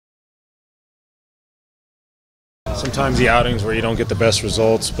sometimes the outings where you don't get the best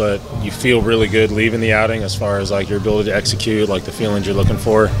results, but you feel really good leaving the outing as far as like your ability to execute, like the feelings you're looking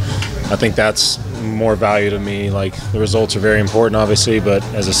for. I think that's more value to me. Like the results are very important, obviously, but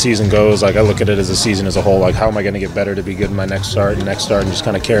as the season goes, like I look at it as a season as a whole. Like how am I going to get better to be good in my next start, and just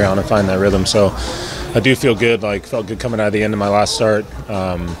kind of carry on and find that rhythm. So I do feel good. Like felt good coming out of the end of my last start.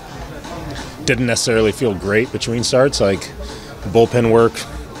 Didn't necessarily feel great between starts. Like the bullpen work,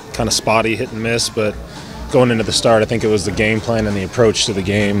 kind of spotty, hit and miss, but going into the start, I think it was the game plan and the approach to the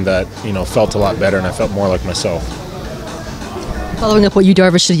game that, felt a lot better, and I felt more like myself. Following up what you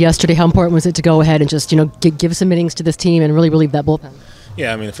Darvish did yesterday, how important was it to go ahead and just, give some innings to this team and really relieve that bullpen?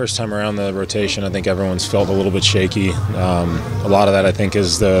 Yeah, the first time around the rotation, I think everyone's felt a little bit shaky. A lot of that, I think,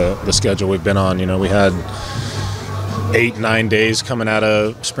 is the schedule we've been on. We had 8-9 days coming out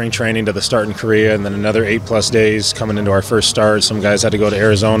of spring training to the start in Korea, and then another 8+ days coming into our first start. Some guys had to go to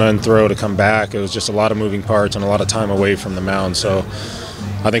Arizona and throw to come back. It was just a lot of moving parts and a lot of time away from the mound. So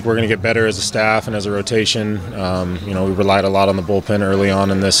I think we're going to get better as a staff and as a rotation. We relied a lot on the bullpen early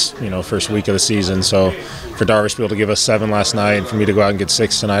on in this, first week of the season. So for Darvish to be able to give us 7 last night and for me to go out and get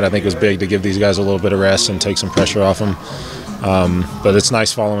 6 tonight, I think it was big to give these guys a little bit of rest and take some pressure off them. But it's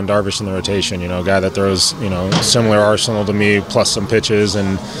nice following Darvish in the rotation, a guy that throws, similar arsenal to me, plus some pitches,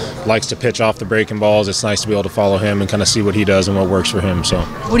 and likes to pitch off the breaking balls. It's nice to be able to follow him and kind of see what he does and what works for him. So,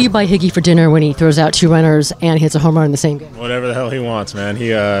 what do you buy Higgy for dinner when he throws out 2 runners and hits a home run in the same game? Whatever the hell he wants, man.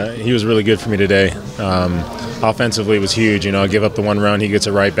 He was really good for me today. Offensively, it was huge. I give up the 1 run, he gets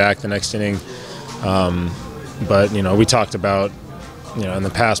it right back the next inning. But we talked about, in the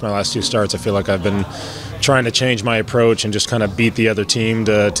past, my last 2 starts, I feel like I've been trying to change my approach and just kind of beat the other team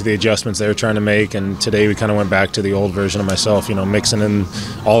to the adjustments they were trying to make. And today we kind of went back to the old version of myself, mixing in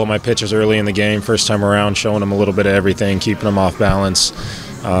all of my pitches early in the game, first time around, showing them a little bit of everything, keeping them off balance.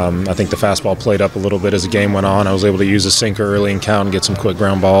 I think the fastball played up a little bit as the game went on. I was able to use a sinker early in count and get some quick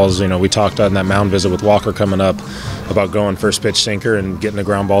ground balls. We talked on that mound visit with Walker coming up about going first pitch sinker and getting a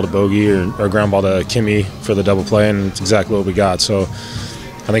ground ball to Bogey or ground ball to Kimmy for the double play, and it's exactly what we got. So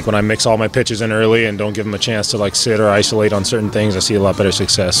I think when I mix all my pitches in early and don't give them a chance to sit or isolate on certain things, I see a lot better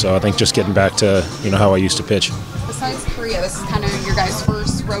success. So I think just getting back to how I used to pitch. Besides Korea, this is kind of your guys'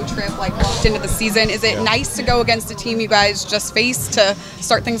 first road trip walked into the season. Is it nice to go against a team you guys just faced to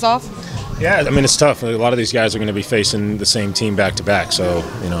start things off? Yeah, it's tough. A lot of these guys are going to be facing the same team back to back. So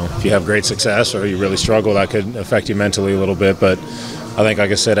if you have great success or you really struggle, that could affect you mentally a little bit. But I think,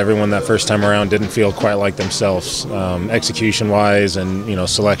 like I said, everyone that first time around didn't feel quite like themselves, execution-wise and,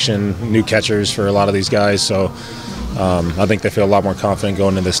 selection, new catchers for a lot of these guys. So I think they feel a lot more confident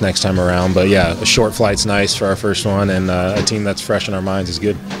going into this next time around. But, yeah, a short flight's nice for our first one, and a team that's fresh in our minds is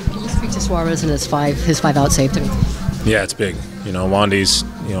good. Can you speak to Suarez and his 5-out save today? Yeah, it's big. Wandy's,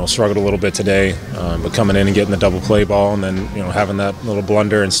 struggled a little bit today, but coming in and getting the double play ball and then, having that little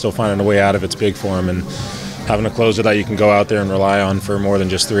blunder and still finding a way out of it's big for him. And having a closer that you can go out there and rely on for more than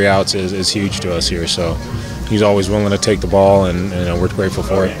just 3 outs is huge to us here. So he's always willing to take the ball, and we're grateful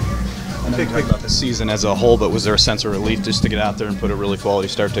for it. I think about the season as a whole, but was there a sense of relief just to get out there and put a really quality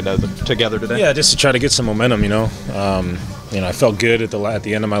start together today? Yeah, just to try to get some momentum, I felt good at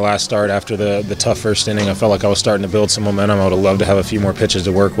the end of my last start after the tough first inning. I felt like I was starting to build some momentum. I would have loved to have a few more pitches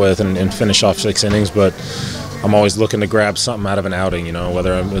to work with and finish off 6 innings, but I'm always looking to grab something out of an outing,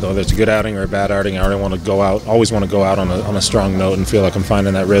 whether it's a good outing or a bad outing. I always want to go out on a strong note and feel like I'm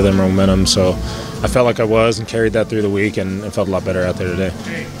finding that rhythm or momentum. So I felt like I was and carried that through the week, and it felt a lot better out there today.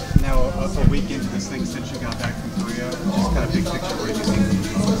 Now, a week into this thing since you got back from Korea, just kind of big picture, what do you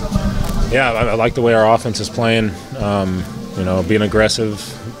think? Yeah, I like the way our offense is playing. Being aggressive,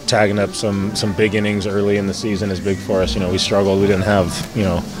 tagging up some big innings early in the season is big for us. We struggled. We didn't have,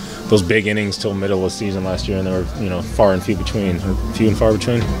 those big innings till middle of the season last year, and they were, few and far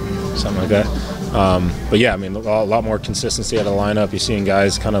between, something like that. But yeah, a lot more consistency out of the lineup. You're seeing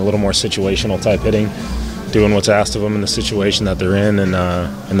guys kind of a little more situational type hitting, doing what's asked of them in the situation that they're in,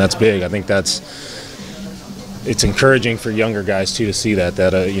 and that's big. I think it's encouraging for younger guys too to see that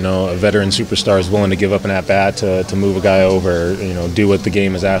a veteran superstar is willing to give up an at bat to move a guy over, do what the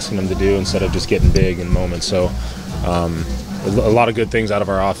game is asking them to do instead of just getting big in moments. So. A lot of good things out of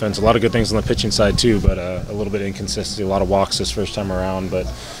our offense, a lot of good things on the pitching side too, but a little bit of inconsistency, a lot of walks this first time around.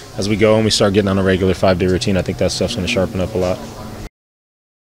 But as we go and we start getting on a regular 5-day routine, I think that stuff's going to sharpen up a lot.